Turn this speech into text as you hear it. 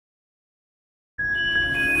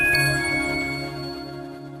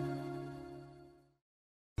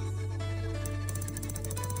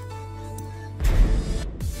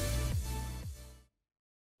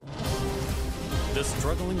the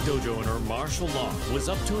struggling dojo owner martial law was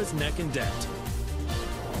up to his neck in debt.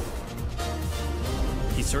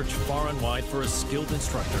 He searched far and wide for a skilled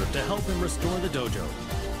instructor to help him restore the dojo,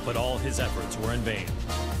 but all his efforts were in vain.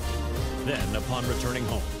 Then, upon returning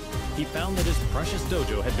home, he found that his precious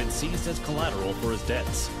dojo had been seized as collateral for his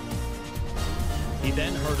debts. He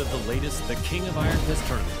then heard of the latest The King of Iron Fist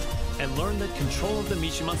tournament and learned that control of the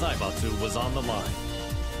Mishima Zaibatsu was on the line.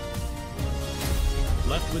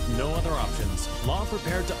 Left with no other options, Law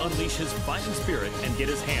prepared to unleash his fighting spirit and get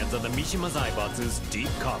his hands on the Mishima Zaibatsu's deep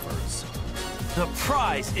coffers. The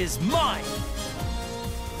prize is mine!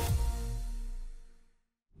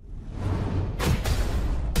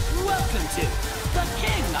 Welcome to the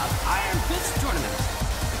King of Iron Fist tournament.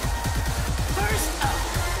 First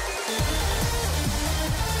up,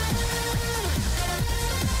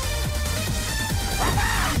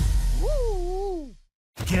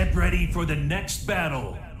 Get ready for the next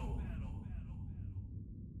battle.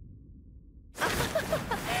 Tu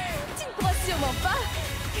ne crois sûrement pas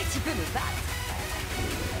que tu peux me battre.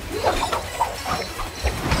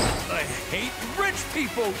 I hate rich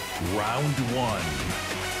people. Round 1.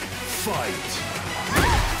 Fight.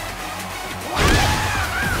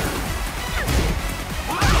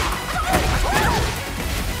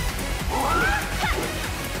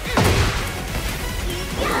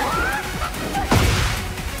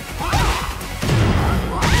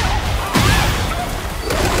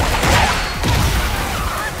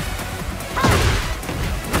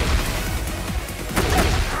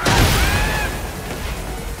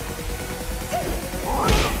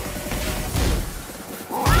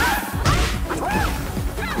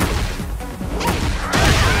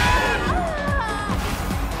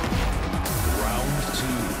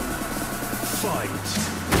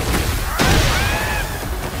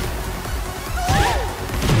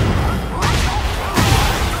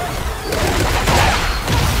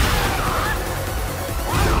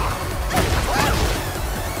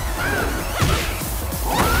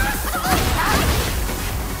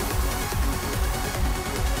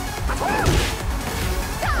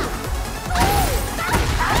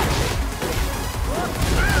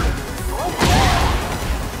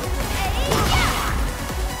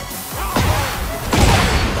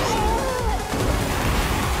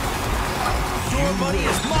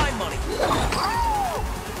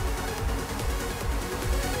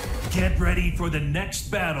 Get ready for the next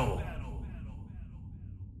battle.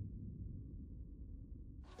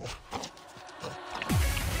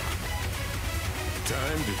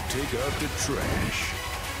 Time to take out the trash.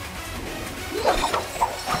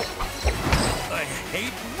 I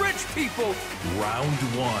hate rich people. Round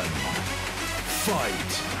 1.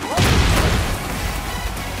 Fight.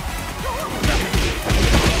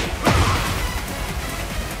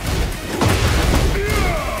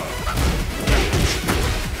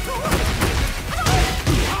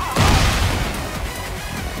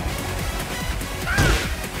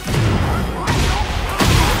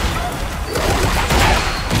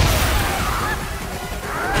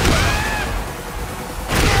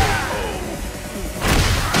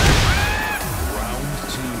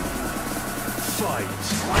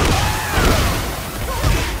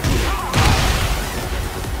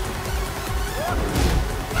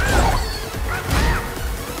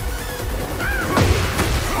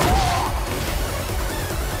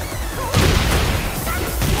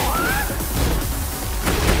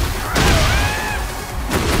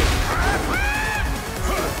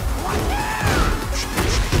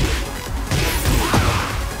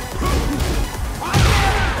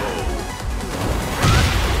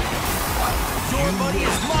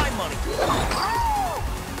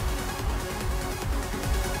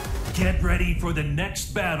 Get ready for the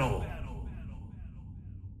next battle.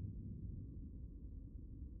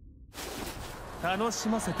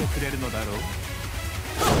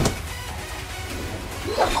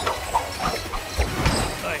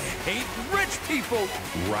 I hate rich people.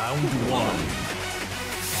 Round 1.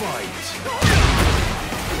 Fight.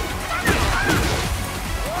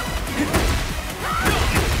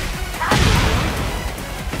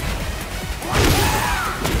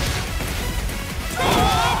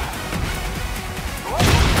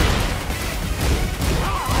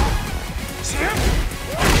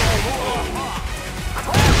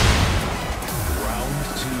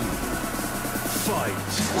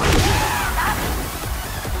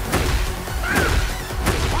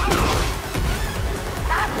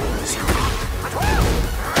 Fight.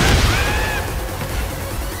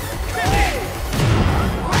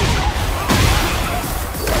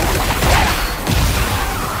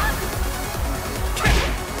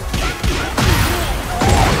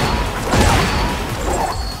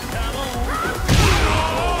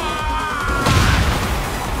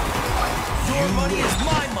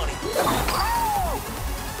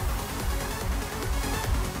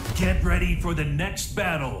 ready for the next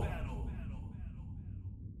battle.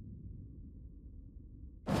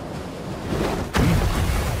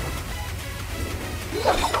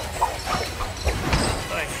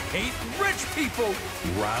 I hate rich people!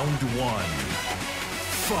 Round one.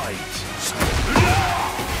 Fight.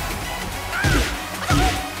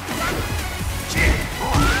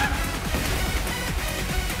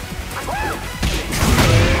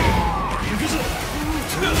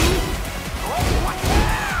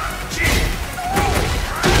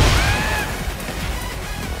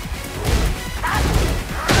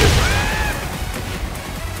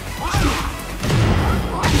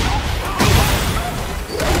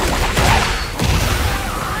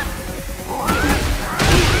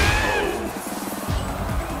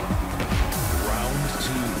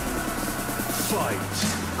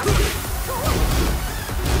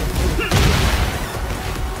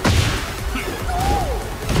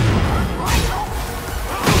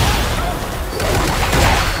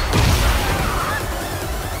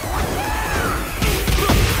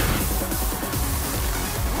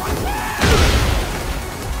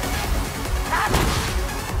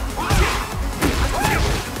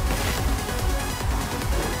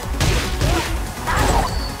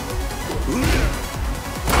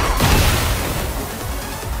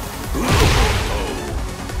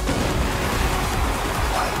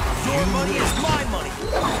 Your money is my money!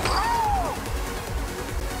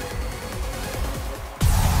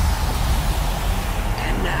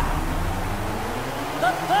 And now,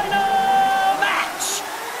 the final match!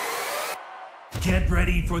 Get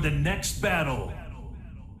ready for the next battle.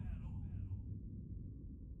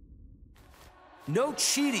 No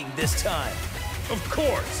cheating this time. Of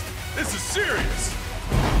course! This is serious!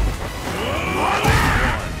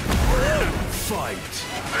 Fight.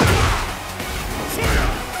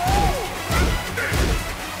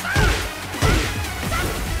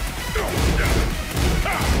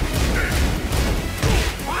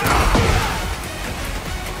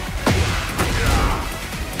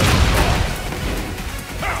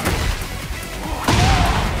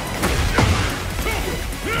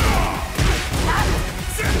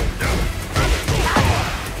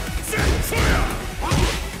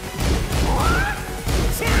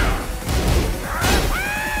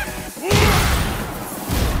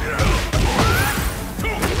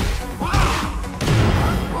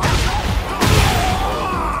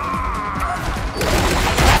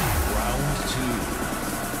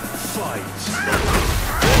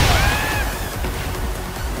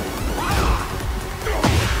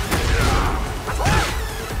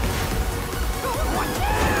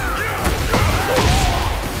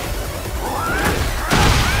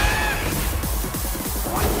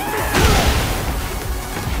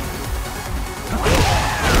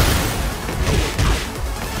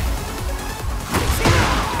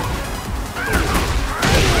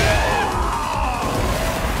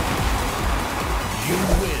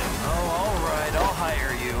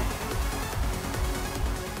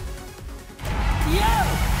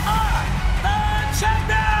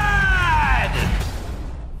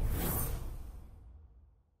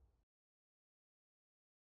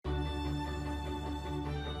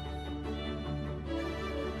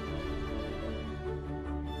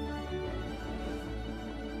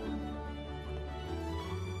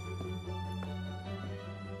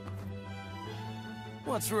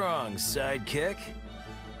 What's wrong, sidekick?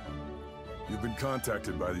 You've been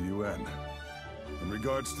contacted by the UN. In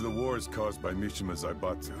regards to the wars caused by Mishima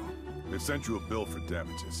Zaibatsu, they've sent you a bill for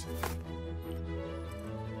damages.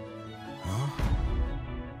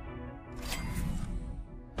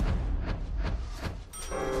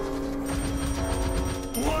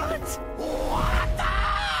 What? What the?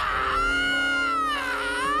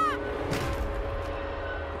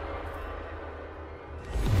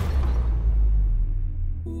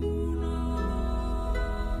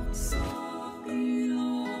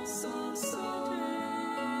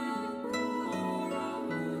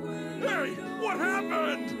 Hey! What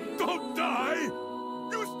happened? Don't die!